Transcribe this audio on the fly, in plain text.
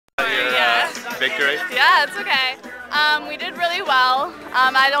victory? Yeah, it's okay. We did really well.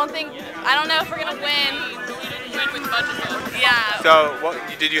 I don't know if we're gonna win with BudgetBall. Yeah. So,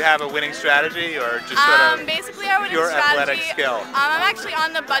 did you have a winning strategy, or just sort of basically our winning pure strategy, athletic skill? I'm actually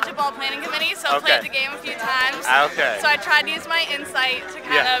on the BudgetBall planning committee, so I played the game a few times. Okay. So I tried to use my insight to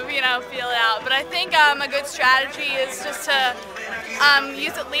kind of, feel it out. But I think a good strategy is just to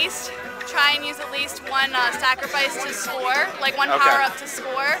try and use at least one sacrifice to score, like one power up to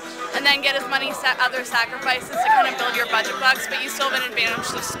score, and then get as many other sacrifices to kind of build your budget bucks, but you still have an advantage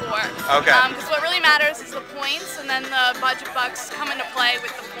to score. Okay. Because what really matters is the points, and then the budget bucks come into play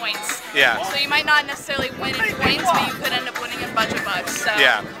with the points. Yeah. So you might not necessarily win in points, but you could end up winning in budget bucks. So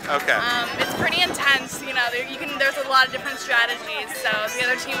yeah. Okay. It's pretty intense. There's a lot of different strategies. So the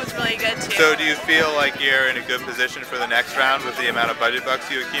other team was really good too. So do you feel like you're in a good position for the next round with the amount of budget bucks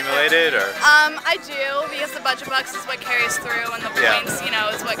you accumulated, or? I do, because the budget bucks is what carries through, and the points,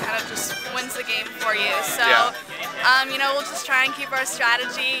 is what kind of just wins the game for you. So, we'll just try and keep our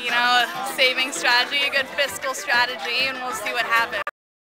strategy, saving strategy, a good fiscal strategy, and we'll see what happens.